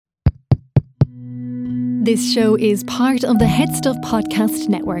This show is part of the Head Stuff Podcast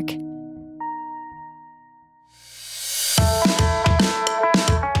Network.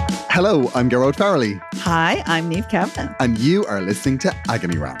 Hello, I'm Gearóid Farrelly. Hi, I'm Niamh Kavanagh. And you are listening to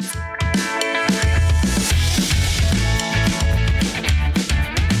Agony Rants.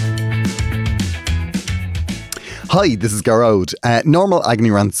 Hi, this is Gearóid. Normal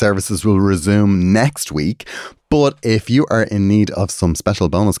Agony Rant services will resume next week, but if you are in need of some special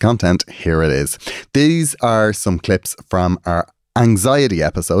bonus content, here it is. These are some clips from our anxiety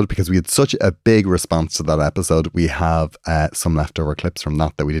episode because we had such a big response to that episode. We have some leftover clips from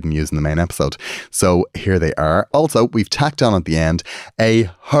that we didn't use in the main episode. So here they are. Also, we've tacked on at the end a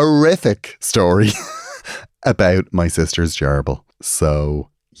horrific story about my sister's gerbil.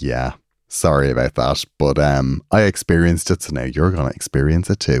 So yeah. Sorry about that, but I experienced it, so now you're going to experience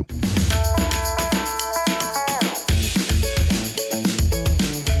it too.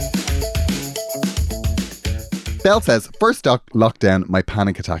 Belle says, first lockdown, my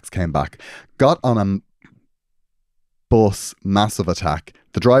panic attacks came back. Got on a bus, massive attack.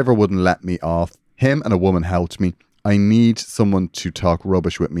 The driver wouldn't let me off. Him and a woman helped me. I need someone to talk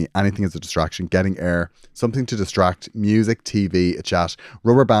rubbish with me. Anything is a distraction. Getting air, something to distract, music, TV, a chat,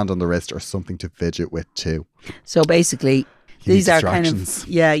 rubber band on the wrist, or something to fidget with too. So basically, these are kind of,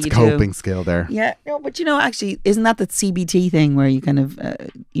 yeah, it's you a coping skill there. Yeah, no, but you know, actually, isn't that the CBT thing where you kind of,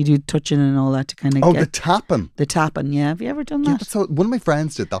 you do touching and all that to kind of the tapping. The tapping, yeah. Have you ever done Yeah, that? so one of my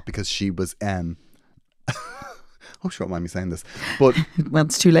friends did that because she was, oh, she won't mind me saying this, but well,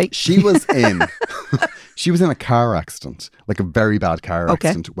 it's too late. She was in a car accident, like a very bad car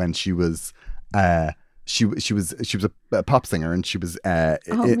accident when she was she was a pop singer, and she was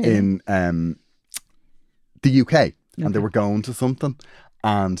in the UK, and they were going to something,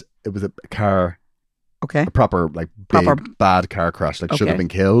 and it was a car. Okay. A proper bad car crash, should have been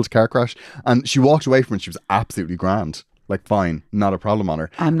killed car crash, and she walked away from it. She was absolutely grand, fine, not a problem on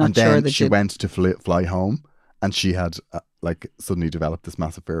her. I'm not sure then that she went to fly home. And she had suddenly developed this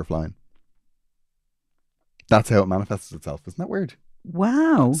massive fear of flying. That's how it manifested itself. Isn't that weird?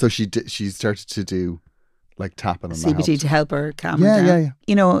 Wow. So she started to do tapping on CBT to help her calm down. Yeah.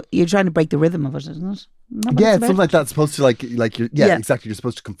 You know, you're trying to break the rhythm of it, isn't it? Yeah, it's something like that. It's supposed to exactly. You're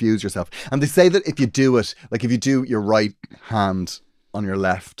supposed to confuse yourself. And they say that if you do it, if you do your right hand on your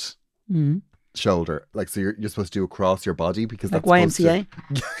left shoulder, so you're supposed to do across your body because that's YMCA.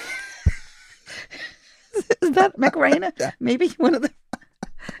 Is that Macarena? Yeah. Maybe one of the.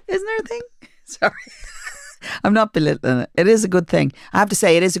 Isn't there a thing? Sorry, I'm not belittling it. It is a good thing. I have to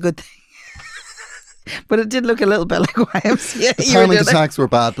say, it is a good thing. But it did look a little bit like YMCA. The panic attacks were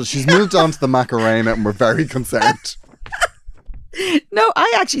bad, but she's moved on to the Macarena, and we're very concerned. No,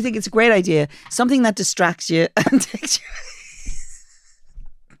 I actually think it's a great idea. Something that distracts you and takes you.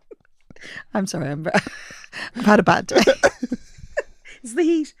 I'm sorry, I've had a bad day. It's the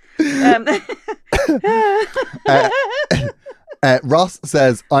heat. Ross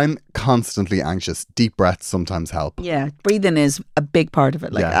says, I'm constantly anxious. Deep breaths sometimes help. Yeah, breathing is a big part of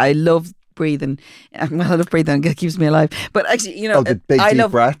it. I love breathing. Well, I love breathing. It keeps me alive. But actually, you know, the big deep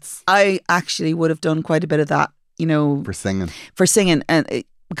breaths. I actually would have done quite a bit of that, you know. For singing. And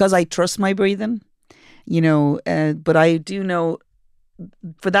because I trust my breathing, you know, but I do know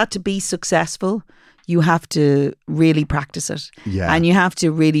for that to be successful, you have to really practice it. Yeah. And you have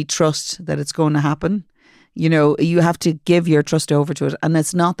to really trust that it's going to happen. You know, you have to give your trust over to it. And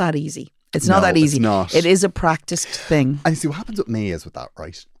it's not that easy. It's not that easy. It's not. It is a practiced thing. And see, what happens with me is with that,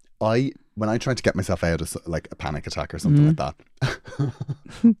 right? When I try to get myself out of a panic attack or something like that,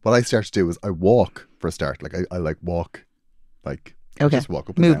 what I start to do is I walk for a start. I walk, just walk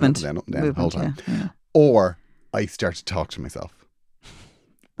up and Movement. down the whole time. Yeah. Or I start to talk to myself.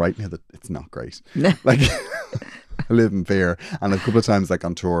 Right now that it's not great. I live in fear, and a couple of times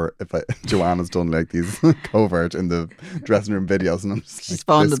on tour, Joanna's done these covert in the dressing room videos, and I'm just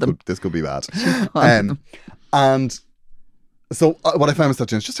this could be bad. And so what I found myself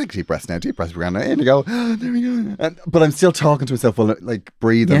doing is just take a deep breath now, deep breath, in you go, oh, there we go. But I'm still talking to myself while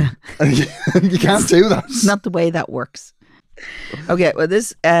breathing. Yeah. You can't do that. It's not the way that works. Okay, well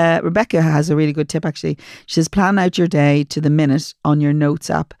this Rebecca has a really good tip actually. She says plan out your day to the minute on your notes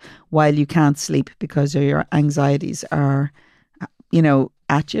app while you can't sleep because your anxieties are, you know,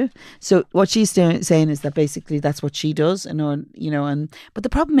 at you. So what she's saying is that basically that's what she does, but the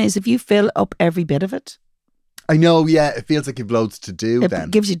problem is if you fill up every bit of it. I know, yeah, it feels like you've loads to do.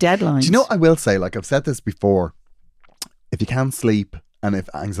 It gives you deadlines. Do you know, I will say, I've said this before, if you can't sleep and if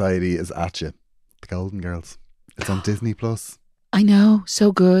anxiety is at you, The Golden Girls. It's on Disney Plus. I know,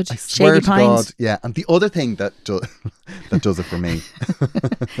 so good. I swear Shady to Pines. God, yeah. And the other thing that that does it for me,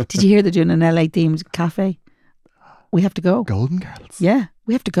 Did you hear they're doing an LA themed cafe? We have to go. Golden Girls. Yeah,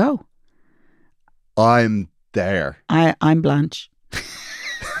 we have to go. I'm there. I'm Blanche.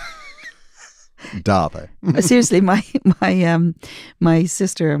 Dave. Seriously, my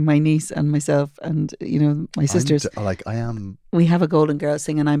sister, my niece, and myself, and my sisters. I am. We have a Golden Girl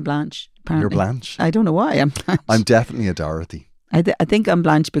singing "I'm Blanche." Apparently. You're Blanche. I don't know why I'm Blanche. I'm definitely a Dorothy. I think I'm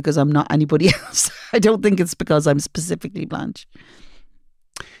Blanche because I'm not anybody else. I don't think it's because I'm specifically Blanche.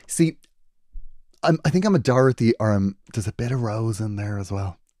 See, I think I'm a Dorothy, or there's a bit of Rose in there as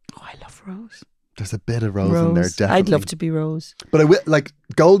well. Oh, I love Rose. There's a bit of Rose in there, definitely. I'd love to be Rose. But I will, like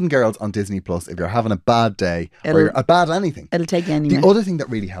Golden Girls on Disney Plus, if you're having a bad day or you're a bad anything. It'll take you anywhere. The other thing that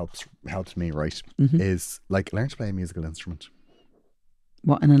really helped me, right, is like learn to play a musical instrument.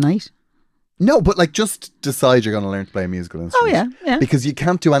 What, in a night? No, but like just decide you're going to learn to play a musical instrument. Oh, yeah. Because you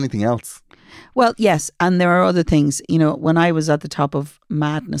can't do anything else. Well, yes, and there are other things. When I was at the top of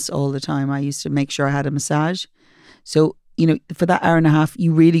madness all the time, I used to make sure I had a massage. So, for that hour and a half,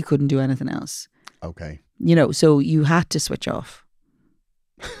 you really couldn't do anything else. Okay. So you had to switch off.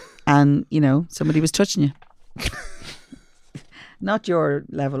 And, somebody was touching you. Not your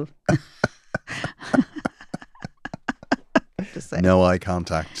level. Just saying. No eye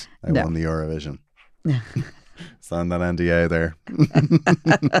contact. I won the Eurovision. Sign that NDA there.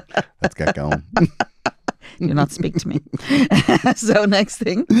 Let's get going. Do not speak to me. So next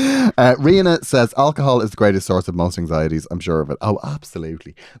thing. Rihanna says alcohol is the greatest source of most anxieties. I'm sure of it. Oh,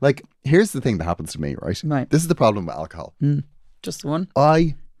 absolutely. Like, here's the thing that happens to me, right? Right. This is the problem with alcohol. Just one.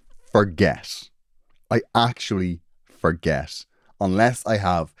 I forget. I actually forget. Unless I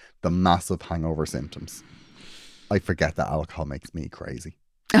have the massive hangover symptoms. I forget that alcohol makes me crazy.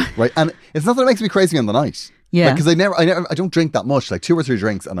 Right? And it's not that it makes me crazy on the night. Yeah. Because I don't drink that much. Like 2 or 3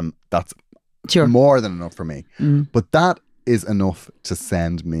 drinks and that's sure. more than enough for me. But that is enough to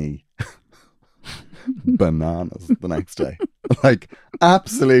send me bananas the next day. Like,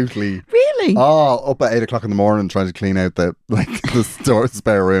 absolutely. Really? Oh, up at 8 o'clock in the morning trying to clean out the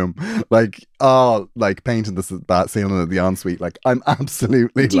spare room. Like, painting the ceiling of the ensuite. Like, I'm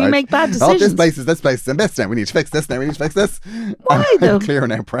absolutely. Do you make bad decisions? Oh, this place is and this now. We need to fix this now. We need to fix this. Why though? I'm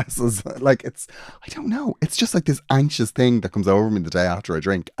clearing out presses. Like, I don't know. It's just like this anxious thing that comes over me the day after I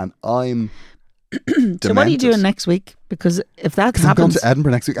drink, and I'm. So what are you doing next week? Because if that happens, I'm going to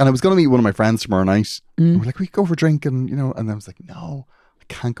Edinburgh next week, and I was going to meet one of my friends tomorrow night. And we're like, we go for a drink, and and I was like, no, I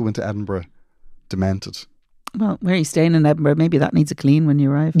can't go into Edinburgh demented. Well, where are you staying in Edinburgh? Maybe that needs a clean when you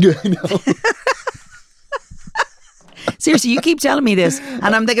arrive. Yeah, I know. Seriously, you keep telling me this,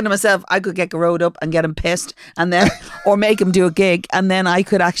 and I'm thinking to myself, I could get Gearóid up and get him pissed, and then, or make him do a gig, and then I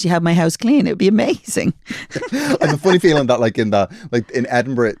could actually have my house clean. It would be amazing. I have a funny feeling that, like in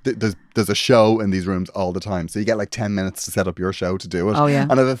Edinburgh, there's a show in these rooms all the time, so you get like 10 minutes to set up your show to do it. Oh yeah.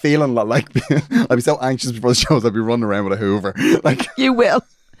 And I have a feeling that like I'd be so anxious before the shows, I'd be running around with a Hoover. Like, you will.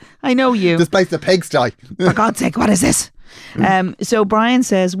 I know you. This place is a pigsty. For God's sake, what is this? So Brian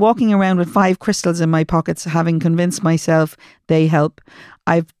says, walking around with 5 crystals in my pockets, having convinced myself they help.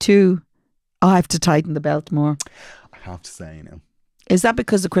 I've 2. I have to tighten the belt more. I have to say, Is that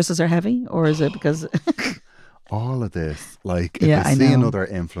because the crystals are heavy, or is it because all of this? Like, if Yeah, I I see know. another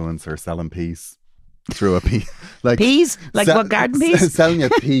influencer selling peace through a piece, like peas? Like what, garden peas? Selling a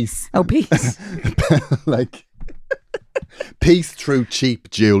piece, Oh, peas. like peace through cheap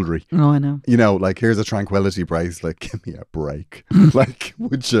jewellery. Oh, I know. Like, here's a tranquility bracelet. Give me a break. Like,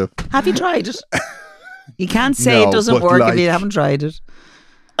 would you? Have you tried it? You can't say No, it doesn't but work like, if you haven't tried it.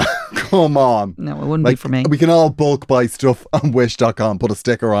 Come on. No, it wouldn't be for me. We can all bulk buy stuff on wish.com, put a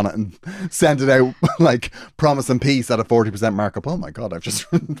sticker on it and send it out like promise and peace at a 40% markup. Oh my God, I've just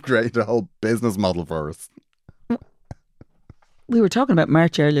created a whole business model for us. We were talking about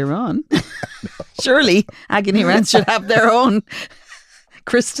March earlier on. Surely Agony Rants should have their own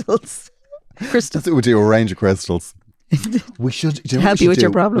crystals. That's what we do, a range of crystals. We should help you with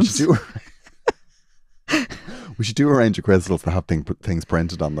your problems. We should do a range of crystals that have things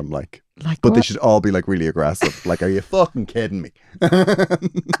printed on them, but what? they should all be like really aggressive. Like, are you fucking kidding me?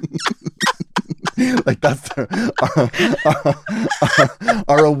 Like, that's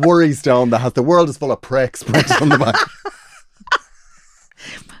or a worry stone that has the world is full of pricks printed on the back.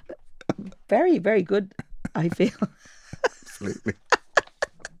 Very, very good, I feel. Absolutely.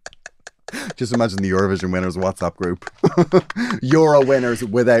 Just imagine the Eurovision winners WhatsApp group. Euro winners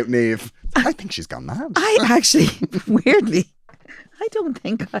without Niamh. I think she's gone mad. I actually, weirdly, I don't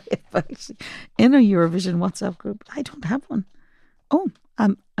think I have actually in a Eurovision WhatsApp group. I don't have one. Oh,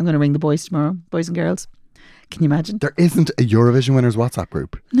 I'm going to ring the boys tomorrow, boys and girls. Can you imagine? There isn't a Eurovision winners WhatsApp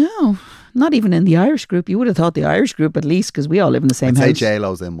group. No, not even in the Irish group. You would have thought the Irish group at least, because we all live in the same I'd house. say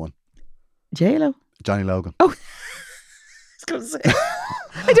J-Lo's in one. J-Lo? Johnny Logan. Oh, I was going to say.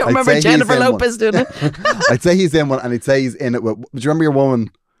 I don't remember Jennifer Lopez doing it. I'd say he's in one, and I'd say he's in it. Do you remember your woman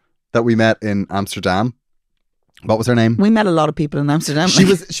that we met in Amsterdam? What was her name? We met a lot of people in Amsterdam. She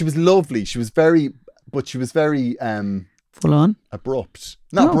was lovely. She was very full on. Abrupt.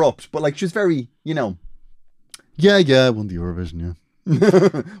 Not abrupt, but like she was very, yeah, won the Eurovision, yeah.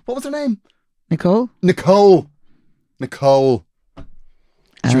 What was her name? Nicole.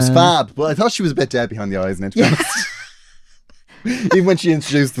 She was fab, but I thought she was a bit dead behind the eyes, to be honest. Even when she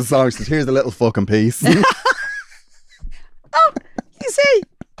introduced the song, she said, "Here's a little fucking piece." Oh, you see,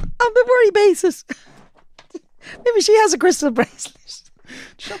 on the worry basis. Maybe she has a crystal bracelet.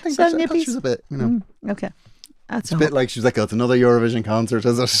 I thought she was a bit, Okay. That's a bit like she was like, "Oh, it's another Eurovision concert,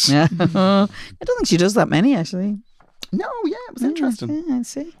 is it?" Yeah. I don't think she does that many, actually. No, yeah, it was interesting. Yeah, I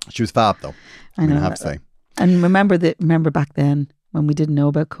see. She was fab, though. I know. I have to say. And remember back then when we didn't know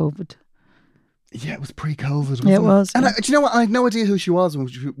about COVID. Yeah, it was pre-COVID. Wasn't Yeah, it was. And do you know what? I had no idea who she was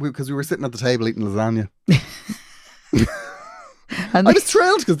because we were sitting at the table eating lasagna. And I was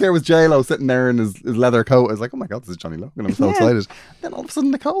thrilled because there was J-Lo sitting there in his leather coat. I was like, "Oh my God, this is Johnny Logan." I was so excited. Then all of a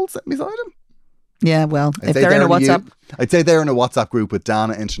sudden, Nicole sitting beside him. Yeah, well, if they're in a WhatsApp. I'd say they're in a WhatsApp group with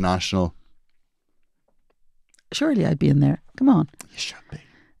Dana International. Surely I'd be in there. Come on. You should be.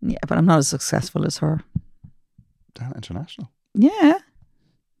 Yeah, but I'm not as successful as her. Dana International? Yeah.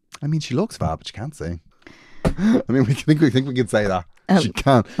 I mean, she looks fab, but she can't sing. I mean, we think we can say that. She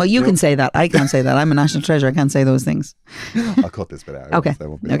can't. Well, you can say that. I can't say that. I'm a national treasure. I can't say those things. I'll cut this bit out. Okay.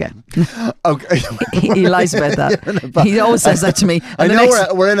 Okay. He lies about that. He always says that to me. I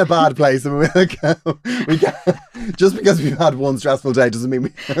know we're in a bad place. We can't, just because we've had one stressful day doesn't mean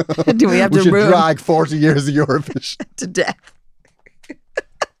we should drag 40 years of Eurovision to death.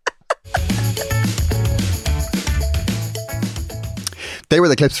 They were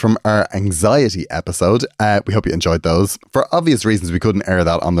the clips from our anxiety episode. We hope you enjoyed those. For obvious reasons, we couldn't air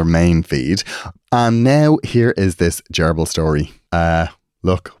that on their main feed. And now here is this gerbil story.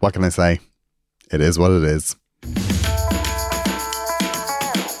 Look, what can I say? It is what it is.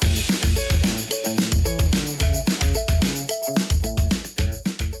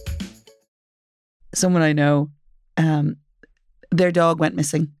 Someone I know, their dog went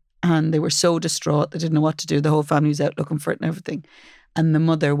missing and they were so distraught. They didn't know what to do. The whole family was out looking for it and everything. And the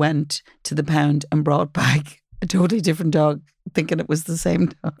mother went to the pound and brought back a totally different dog, thinking it was the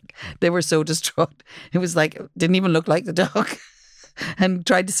same dog. They were so distraught. It was like, didn't even look like the dog. And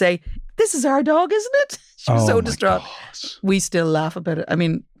tried to say, "This is our dog, isn't it?" She was so distraught. God. We still laugh about it. I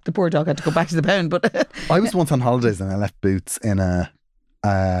mean, the poor dog had to go back to the pound. But I was once on holidays and I left Boots in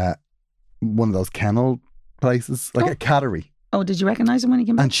one of those kennel places, like a cattery. Oh, did you recognise him when he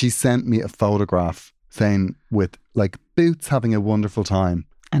came back? And she sent me a photograph saying with like Boots having a wonderful time.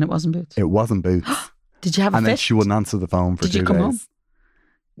 And it wasn't Boots. It wasn't Boots. Did you have a fit? And then she wouldn't answer the phone for 2 days. Did you come home?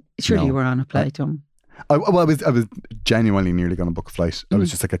 Surely you were on a flight home. I was genuinely nearly going to book a flight. I was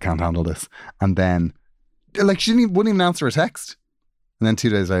just like, I can't handle this. And then, like, she wouldn't even answer a text. And then 2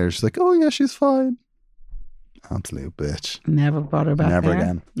 days later, she's like, "Oh yeah, she's fine." Absolute bitch. Never brought her back. Never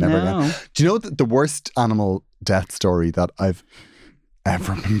again. Never again. Do you know the worst animal death story that I've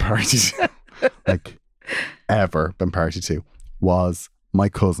ever been party to? Like, ever been party to was my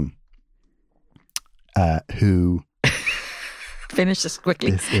cousin, who. Finish this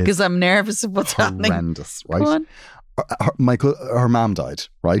quickly because I'm nervous of what's happening. Horrendous, right? Her mum died,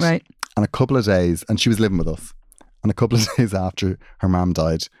 right? Right. And a couple of days, and she was living with us. And a couple of days after her mum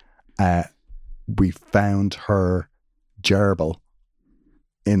died, we found her gerbil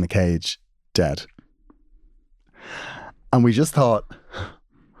in the cage, dead. And we just thought,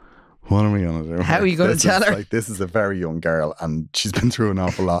 what are we going to do? How are you going to tell her? Like, this is a very young girl and she's been through an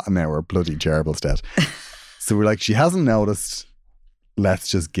awful lot and now her bloody gerbil's dead. So we're like, she hasn't noticed. Let's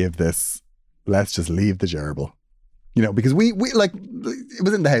just leave the gerbil. You know, because we like, it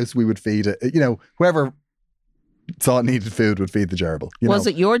was in the house, we would feed it. You know, whoever saw it needed food would feed the gerbil. Was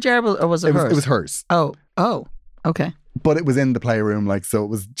it your gerbil or was it hers? It was hers. Oh, okay. But it was in the playroom, like, so it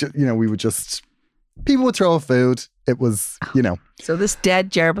was, we would just, people would throw food. It was, So this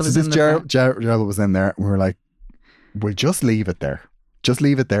dead gerbil is in the gerbil was in there. And we were like, we'll just leave it there. Just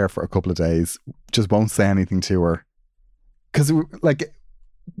leave it there for a couple of days. Just won't say anything to her. Because, like,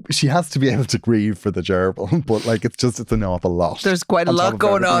 she has to be able to grieve for the gerbil. But, like, it's an awful lot. There's quite a lot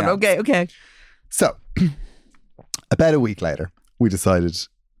going on. Else. Okay. So, about a week later, we decided,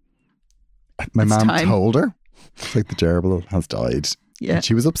 my mum told her, like, the gerbil has died. Yeah. And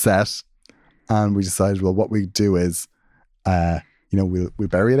she was upset. And we decided, well, what we do is, we'll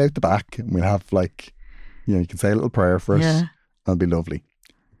bury it out the back, and we'll have like, you can say a little prayer for it. Yeah. It'll be lovely.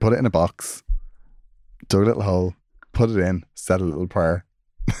 Put it in a box, dug a little hole, put it in, said a little prayer.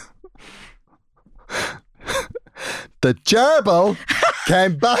 The gerbil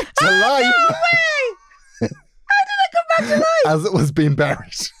came back to life. No way! How did it come back to life? As it was being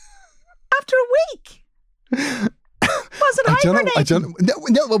buried. After a week? Was it hibernating?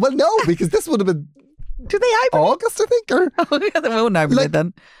 No, because this would have been Do they hibernate? August, I think. Or Oh, yeah, they won't hibernate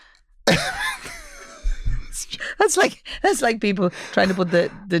then. That's like people trying to put the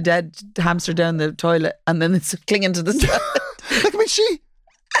dead hamster down the toilet and then it's clinging to the side. like, I mean, she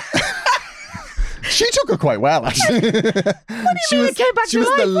took it quite well, actually. What do you mean it came back to life? She was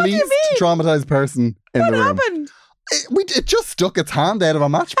the What do you least mean? traumatized person in the room. What happened? It just stuck its hand out of a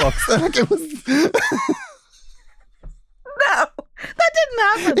matchbox. Like it was. No, that didn't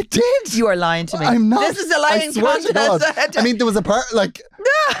happen. It did. You are lying to me. I'm not. This is a lying I swear to God. contest. I mean, there was a part like.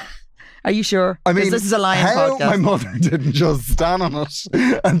 Are you sure? I mean, this is a lying how podcast. my mother didn't just stand on it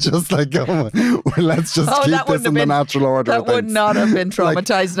and just like go, well, let's just keep this in the natural order. That would not have been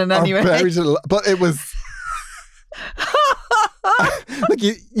traumatizing in any way. But it was. Like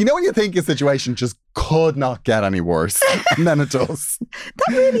you know when you think a situation just could not get any worse, and then it does. That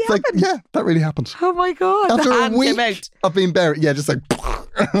really happened. That really happened. Oh my God! After the a hand week came out. of being buried, just like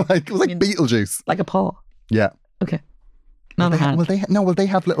like it was like Beetlejuice. Like a paw. Yeah. Okay. Not a hand. Well, they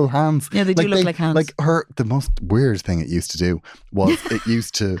have little hands. Yeah, they do look like hands. Like the most weird thing it used to do was it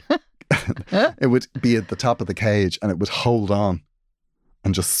used to, it would be at the top of the cage and it would hold on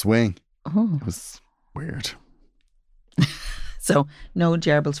and just swing. Oh. It was weird. So, no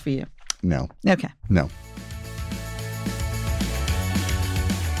gerbils for you? No. Okay. No.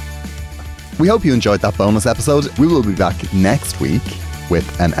 We hope you enjoyed that bonus episode. We will be back next week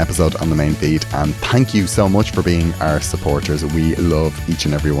with an episode on the main feed, and thank you so much for being our supporters. We love each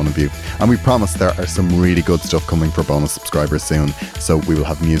and every one of you, and we promise there are some really good stuff coming for bonus subscribers soon, so we will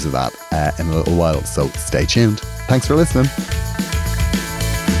have news of that in a little while, so stay tuned. Thanks for listening.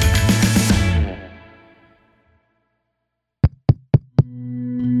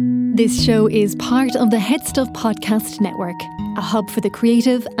 This show is part of the Head Stuff Podcast Network, a hub for the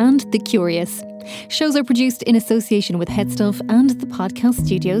creative and the curious. Shows are produced in association with Headstuff and the Podcast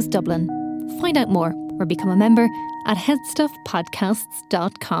Studios Dublin. Find out more or become a member at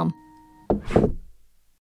headstuffpodcasts.com.